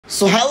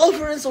So hello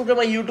friends, welcome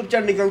to my YouTube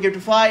channel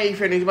TokenXP. If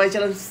you're new to my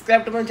channel,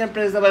 subscribe to my channel,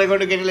 press the bell icon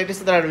to get the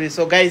latest reviews.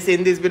 So guys,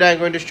 in this video I'm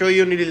going to show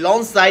you a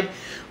launch site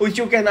which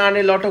you can earn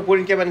a lot of coin.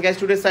 And guys,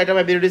 today's site on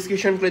my video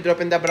description, please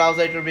drop in the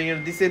browser. It will bring you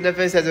this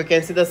interface. As you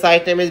can see, the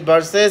site name is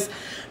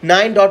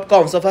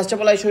victory99.vip. So first of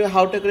all, I show you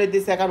how to create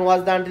this account.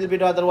 Watch the until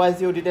video,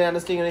 otherwise you didn't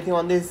understand anything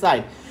on this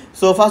site.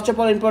 So first of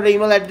all, input the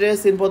email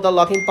address, input the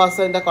login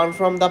password, and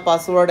confirm the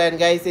password, and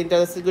guys, enter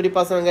the security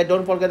password. And guys,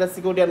 don't forget the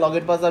security and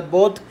login password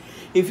both.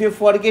 If you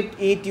forget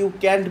it, you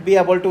can't be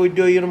able to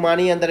withdraw your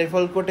money, and the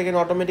referral code taken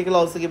automatically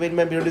also given in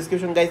my video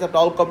description. Guys, after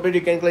all complete,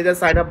 you can click the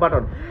sign up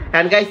button.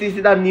 And guys, this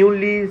is the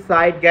newly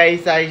site,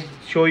 guys. I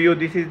show you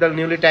this is the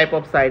newly type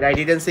of site. I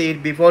didn't see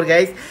it before,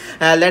 guys.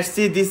 Let's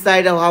see this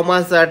site how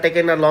much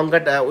taken a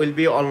longer will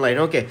be online.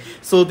 Okay,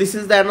 so this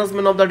is the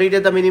announcement of the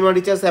detail. The minimum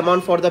recharge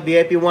amount for the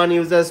VIP1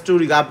 users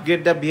to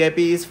upgrade the VIP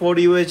is 4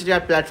 USD.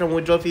 Our platform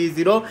withdrawal fee is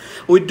 0.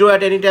 Withdraw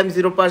at any time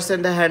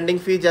 0%. The handling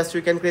fee, just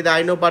you can click the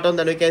I know button.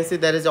 Then you can see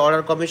there is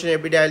order commission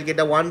every day. I will get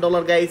a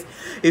 $1, guys.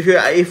 If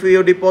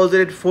you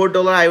deposit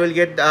 $4, I will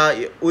get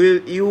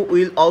you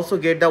will also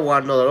get the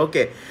 $1.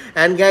 Okay,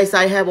 and guys,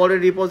 I have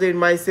already deposited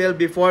myself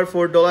before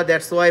 $4.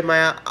 That's why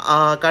my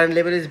current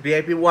level is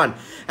VIP1.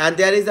 And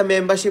there is a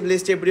membership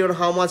list everyone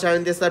how much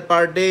earn this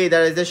per day.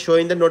 There is just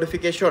showing the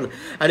notification,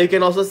 and you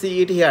can also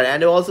see it here.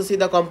 And you also see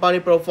the company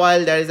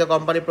profile. There is a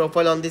company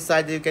profile on this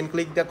side. You can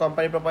click the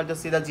company profile to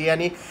see the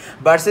Gianni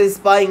versus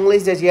Spa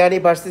English. The Gianni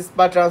versus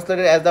Spa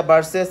translated as the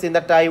versus in the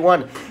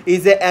Taiwan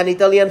is an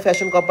Italian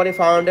fashion company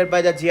founded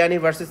by the Gianni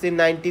versus in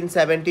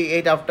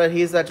 1978 after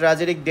his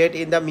tragic death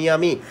in the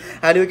Miami.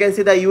 And you can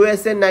see the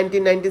USA in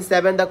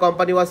 1997. The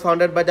company was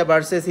founded by the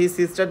versus. His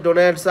sister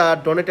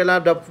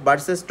Donatella the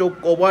versus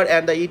took over,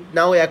 and it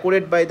now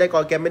acquired by the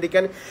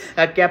American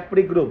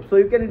Capri Group. So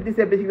you can read this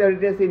everything the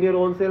details in your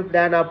own self.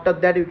 Then after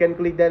that, you can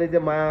click there is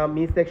a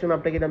me section.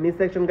 After the me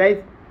section,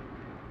 guys,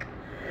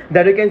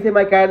 then you can see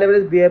my current level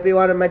is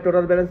VIP1 and my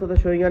total balance also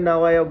showing. And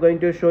now I am going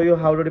to show you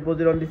how to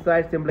deposit on this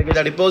site. Simply get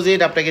the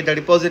deposit. After get the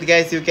deposit,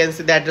 guys, you can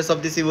see the address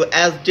of this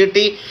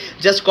Usdt.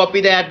 Just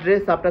copy the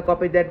address. After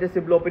copy the address,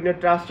 simply open your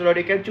trust wallet.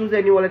 You can choose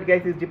any wallet,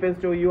 guys. It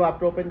depends to you.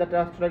 After open the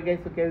trust wallet, guys,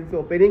 you can see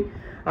opening.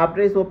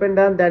 After it's open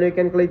done, then you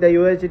can click the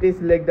USDT,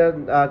 select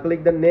the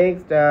click the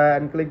next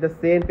and click the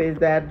send, paste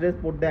the address,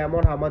 put the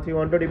amount how much you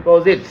want to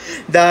deposit.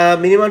 The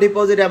minimum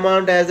deposit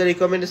amount as a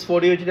recommend is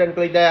 4 USDT, and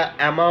click the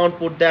amount,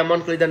 put the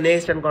amount, click the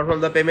next and confirm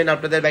the payment.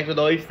 After that, back to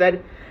the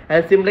website,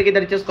 and simply get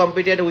the recharge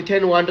completed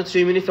within 1 to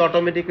 3 minutes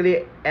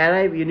automatically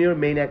arrive in your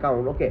main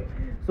account. Okay,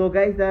 so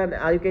guys, then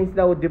you can see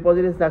the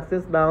deposit is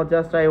success. Now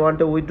just I want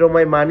to withdraw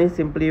my money.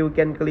 Simply you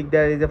can click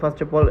there is a first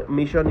of all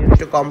mission. You need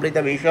to complete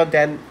the mission,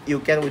 then you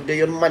can withdraw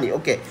your money.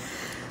 Okay,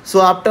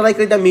 so after I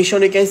click the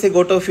mission, you can say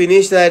go to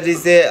finish. There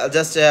is a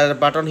just a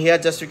button here,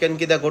 just you can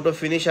get the go to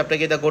finish. After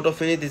get the go to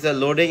finish, this is a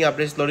loading.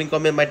 After it's loading,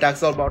 comment my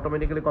tax are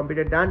automatically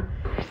completed done.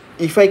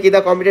 If I get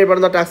the completed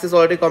button, the tax is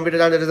already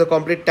completed, and there is a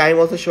complete time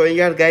also showing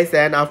here, guys.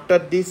 And after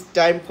this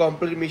time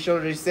complete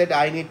mission reset,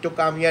 I need to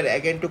come here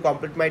again to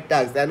complete my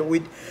tax, and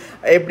with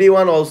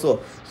everyone also.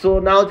 So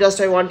now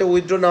just I want to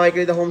withdraw. Now I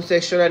click the home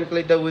section and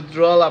click the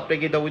withdrawal. After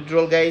get the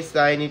withdrawal, guys,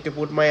 I need to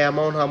put my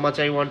amount how much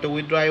I want to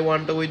withdraw. I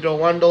want to withdraw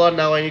 $1.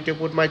 Now I need to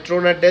put my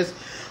Tron address.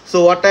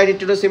 So what I need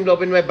to do, simply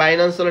open my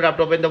Binance wallet.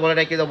 After open the wallet,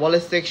 I click the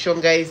wallet section,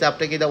 guys.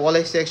 After get the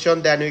wallet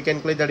section, then we can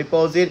click the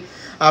deposit.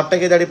 After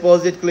get the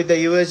deposit, click the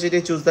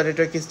USDT, choose the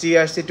network is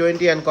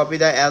TRC20 and copy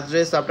the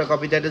address. After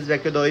copy the address,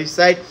 back to the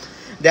website.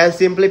 Then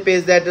simply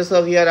paste the address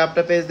of here.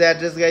 After paste the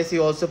address, guys,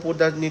 you also put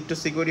the need to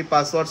security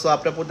password. So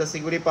after put the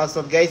security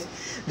password, guys,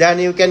 then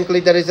you can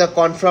click there is a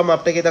confirm.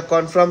 After get the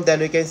confirm,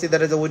 then you can see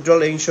there is a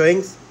withdrawal in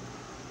showings.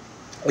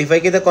 If I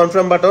get the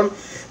confirm button,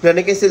 then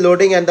you can see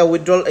loading and the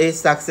withdrawal is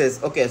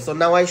success. Okay, so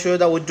now I show you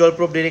the withdrawal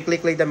proof. Directly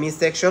click the me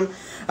section.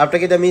 After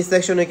get the me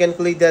section, you can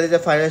click there is a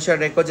financial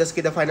record. Just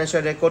click the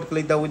financial record,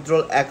 click the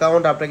withdrawal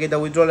account. After get the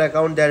withdrawal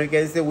account, there you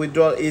can see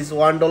withdrawal is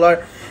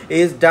 $1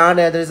 is done,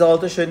 and there is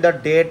also showing the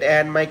date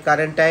and my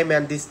current time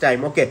and this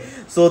time. Okay,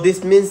 so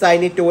this means I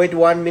need to wait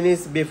 1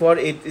 minute before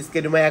it is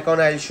get to my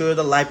account. I'll show you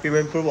the live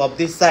payment proof of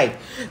this site.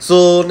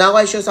 So now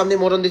I show something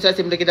more on this side.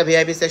 Simply get the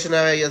VIP section.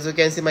 As you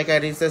can see, my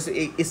current status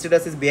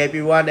is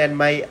VIP1, and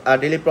my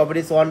daily profit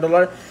is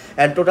 $1,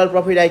 and total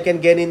profit I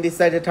can gain in this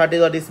side at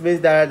 $30. This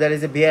means that there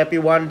is a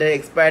VIP1, the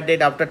expired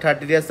date after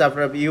 30 days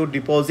after you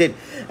deposit,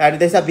 and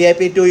there's a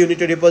VIP2. You need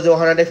to deposit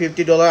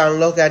 $150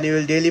 unlock, and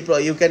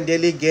you can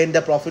daily gain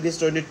the profit is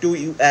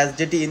 22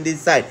 USDT in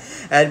this side.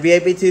 And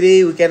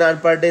VIP3 we can earn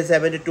per day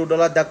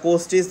 $72. The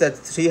cost is that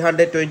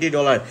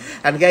 $320.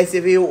 And guys,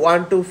 if you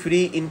want to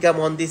free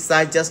income on this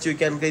side, just you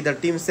can click the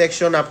team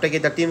section. After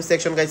get the team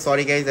section, guys,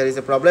 sorry guys, there is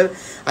a problem.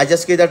 I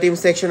just click the team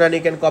section, and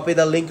you can copy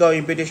the link or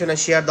invitation and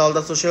share all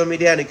the social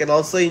media, and you can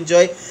also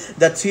enjoy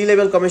the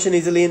 3-level commission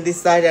easily in this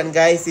site. And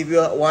guys, if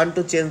you want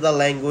to change the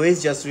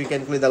language, just you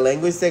can click the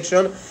language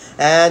section,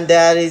 and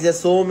there is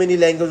so many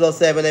languages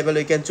also available.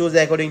 You can choose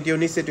according to your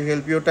needs to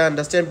help you to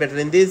understand better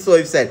in this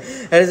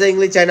website. There is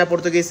English, China,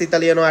 Portuguese,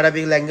 Italian,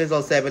 Arabic language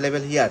also available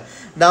here.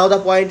 Now the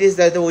point is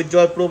that the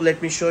withdrawal proof,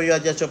 let me show you. I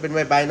just open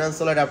my Binance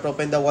wallet. After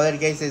open the wallet,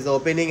 guys, is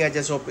opening. I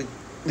just open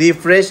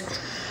refresh.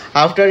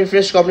 After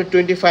refresh complete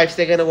 25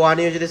 seconds, one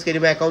user is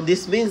getting my account.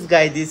 This means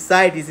guys, this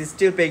site is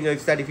still paying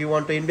website. If you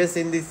want to invest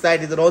in this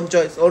site, it's your own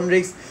choice, own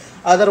risk.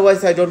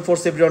 Otherwise, I don't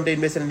force everyone to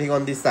invest anything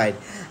on this site.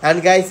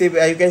 And guys, if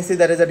you can see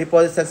there is a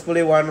deposit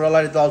successfully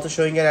 $1 is also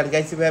showing it. And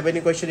guys, if you have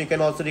any question, you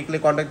can also directly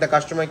contact the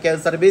customer care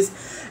service,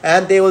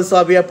 and they will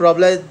solve your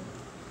problem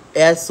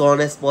as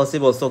soon as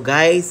possible. So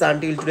guys,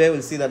 until today,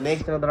 we'll see the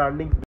next another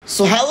earnings.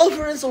 So hello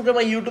friends, welcome to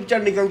my YouTube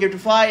channel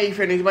TokenXP. If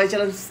you're new to my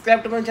channel,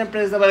 subscribe to my channel,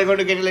 press the bell icon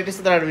to get the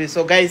latest reviews.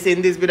 So guys,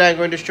 in this video I'm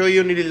going to show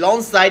you a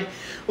launch site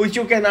which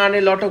you can earn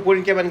a lot of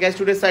coin. And guys,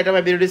 today's site on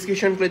my video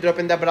description, please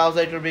open the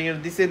browser. It will bring you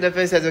this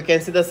interface. As you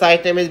can see, the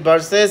site name is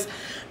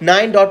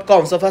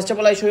victory99.vip. So first of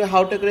all, I show you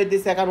how to create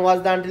this account.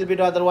 Watch the until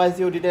video, otherwise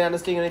you didn't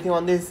understand anything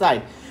on this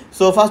site.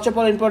 So first of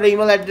all, input the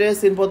email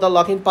address, input the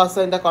login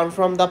password, and the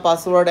confirm the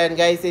password, and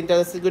guys, enter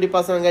the security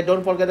password. And guys,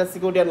 don't forget the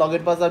security and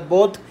login password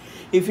both.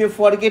 If you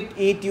forget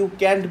it, you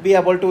can't be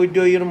able to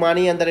withdraw your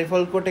money, and the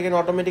referral code taken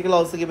automatically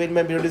also given in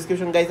my video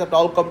description. Guys, after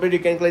all complete, you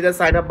can click the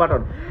sign up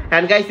button.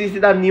 And guys, this is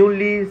the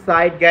newly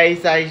site.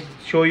 Guys, I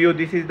show you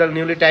this is the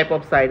newly type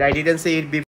of site. I didn't say it before.